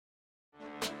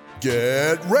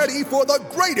Get ready for the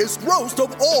greatest roast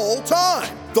of all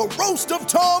time, the Roast of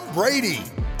Tom Brady,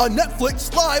 a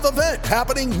Netflix live event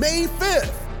happening May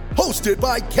 5th. Hosted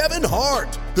by Kevin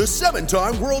Hart, the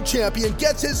 7-time world champion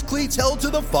gets his cleats held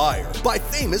to the fire by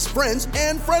famous friends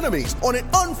and frenemies on an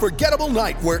unforgettable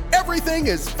night where everything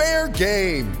is fair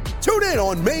game. Tune in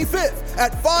on May 5th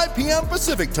at 5 p.m.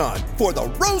 Pacific time for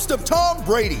the Roast of Tom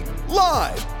Brady,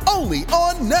 live only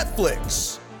on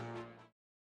Netflix.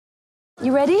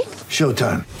 You ready?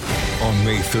 Showtime. On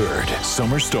May 3rd,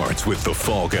 summer starts with The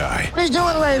Fall Guy. Let's do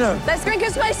it later. Let's drink a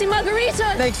spicy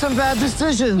margarita. Make some bad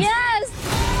decisions. Yes!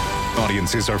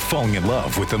 Audiences are falling in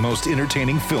love with the most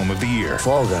entertaining film of the year.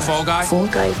 Fall Guy. Fall Guy? Fall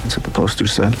Guy. That's what the poster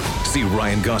said. See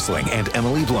Ryan Gosling and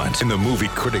Emily Blunt in the movie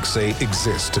critics say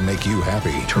exists to make you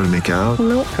happy. Trying to make it out?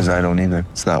 Nope. Because I don't either.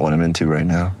 It's not what I'm into right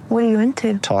now. What are you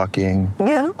into? Talking.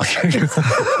 Yeah.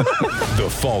 The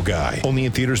Fall Guy. Only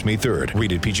in theaters May 3rd.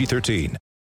 Rated PG-13.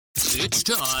 It's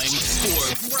time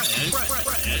for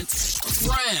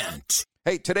Rant.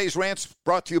 Hey, today's rant's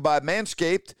brought to you by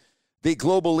Manscaped, the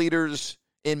global leaders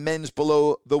in men's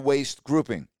below-the-waist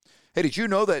grouping. Hey, did you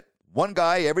know that one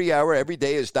guy every hour, every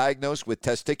day is diagnosed with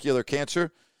testicular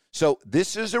cancer? So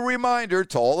this is a reminder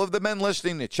to all of the men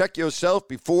listening to check yourself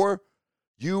before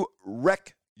you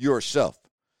wreck yourself.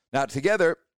 Now,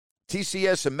 together,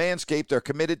 TCS and Manscaped are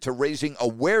committed to raising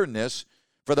awareness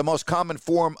for the most common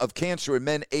form of cancer in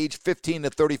men aged 15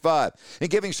 to 35 and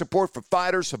giving support for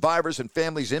fighters, survivors, and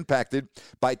families impacted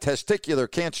by testicular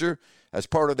cancer as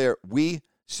part of their We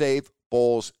Save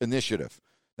Balls initiative.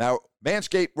 Now,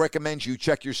 Manscaped recommends you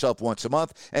check yourself once a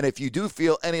month, and if you do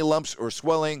feel any lumps or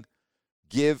swelling,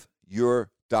 give your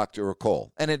doctor a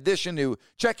call. And in addition to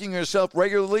checking yourself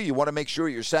regularly, you want to make sure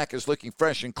your sack is looking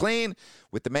fresh and clean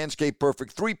with the Manscaped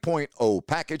Perfect 3.0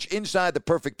 package. Inside the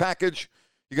Perfect package,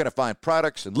 you're going to find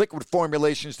products and liquid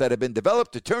formulations that have been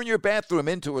developed to turn your bathroom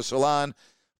into a salon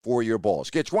for your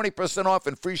balls. Get 20% off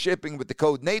and free shipping with the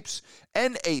code NAPES,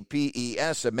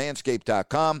 N-A-P-E-S, at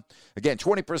manscaped.com. Again,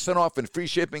 20% off and free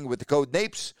shipping with the code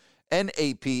NAPES,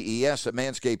 N-A-P-E-S, at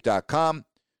manscaped.com.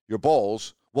 Your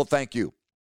balls will thank you.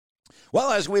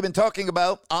 Well, as we've been talking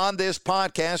about on this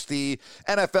podcast, the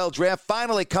NFL draft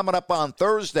finally coming up on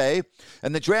Thursday,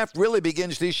 and the draft really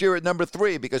begins this year at number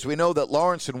 3 because we know that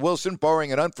Lawrence and Wilson,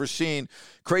 barring an unforeseen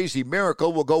crazy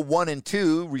miracle, will go 1 and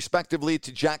 2, respectively,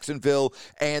 to Jacksonville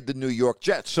and the New York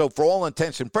Jets. So for all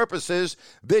intents and purposes,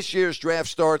 this year's draft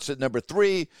starts at number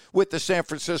 3 with the San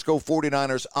Francisco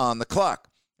 49ers on the clock.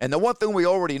 And the one thing we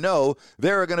already know,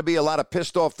 there are going to be a lot of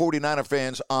pissed off 49er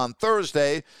fans on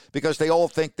Thursday because they all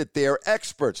think that they're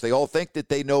experts. They all think that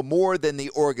they know more than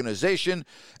the organization.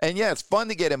 And yeah, it's fun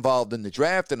to get involved in the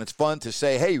draft, and it's fun to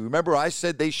say, hey, remember I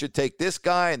said they should take this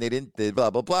guy and they didn't, blah,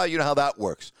 blah, blah. You know how that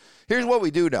works. Here's what we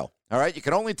do know, all right? You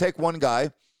can only take one guy.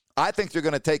 I think they're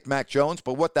going to take Mac Jones,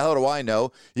 but what the hell do I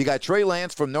know? You got Trey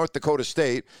Lance from North Dakota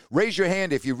State. Raise your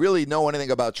hand if you really know anything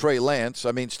about Trey Lance.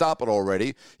 I mean, stop it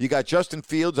already. You got Justin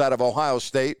Fields out of Ohio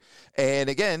State. And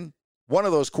again, one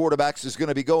of those quarterbacks is going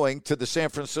to be going to the San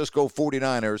Francisco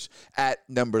 49ers at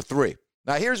number 3.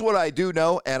 Now, here's what I do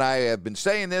know, and I have been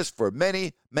saying this for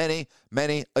many, many,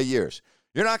 many years.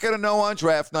 You're not going to know on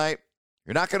draft night.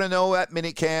 You're not going to know at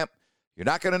minicamp. You're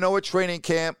not going to know at training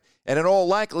camp. And in all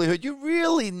likelihood, you're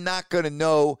really not going to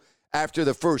know after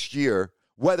the first year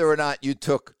whether or not you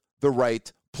took the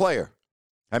right player.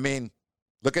 I mean,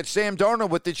 look at Sam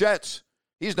Darnold with the Jets.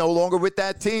 He's no longer with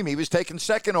that team. He was taken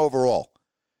 2nd overall.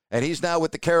 And he's now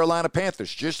with the Carolina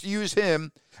Panthers. Just use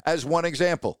him as one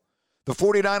example. The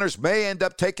 49ers may end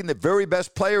up taking the very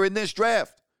best player in this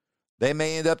draft. They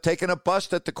may end up taking a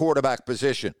bust at the quarterback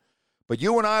position. But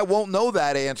you and I won't know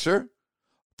that answer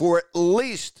for at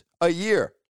least a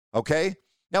year. Okay?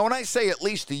 Now, when I say at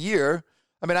least a year,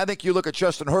 I mean, I think you look at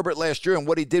Justin Herbert last year and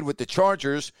what he did with the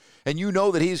Chargers, and you know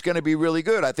that he's going to be really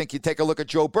good. I think you take a look at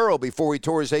Joe Burrow before he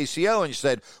tore his ACL, and you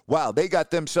said, wow, they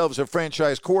got themselves a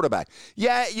franchise quarterback.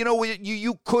 Yeah, you know,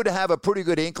 you could have a pretty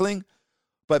good inkling,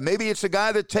 but maybe it's a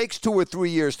guy that takes 2 or 3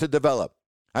 years to develop.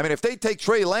 I mean, if they take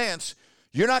Trey Lance,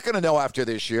 you're not going to know after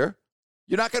this year.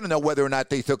 You're not going to know whether or not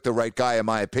they took the right guy, in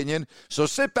my opinion. So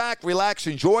sit back, relax,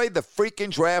 enjoy the freaking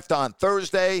draft on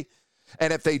Thursday.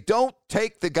 And if they don't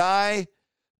take the guy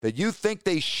that you think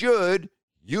they should,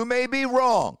 you may be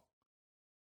wrong.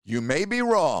 You may be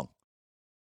wrong.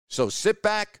 So sit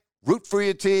back, root for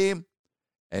your team,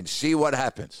 and see what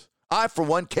happens. I, for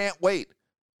one, can't wait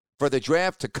for the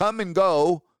draft to come and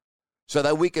go so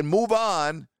that we can move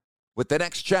on with the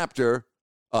next chapter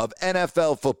of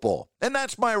NFL football. And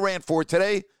that's my rant for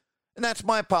today. And that's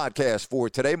my podcast for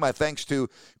today. My thanks to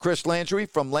Chris Landry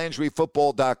from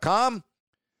LandryFootball.com.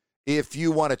 If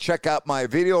you want to check out my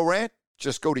video rant,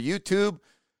 just go to YouTube.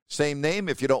 Same name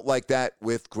if you don't like that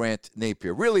with Grant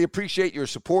Napier. Really appreciate your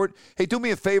support. Hey, do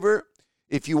me a favor.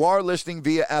 If you are listening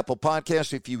via Apple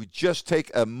Podcasts, if you would just take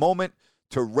a moment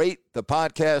to rate the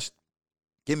podcast,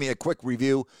 give me a quick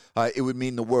review. It would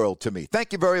mean the world to me.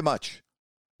 Thank you very much.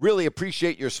 Really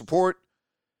appreciate your support.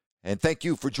 And thank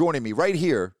you for joining me right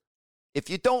here. If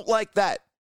you don't like that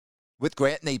with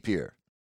Grant Napier.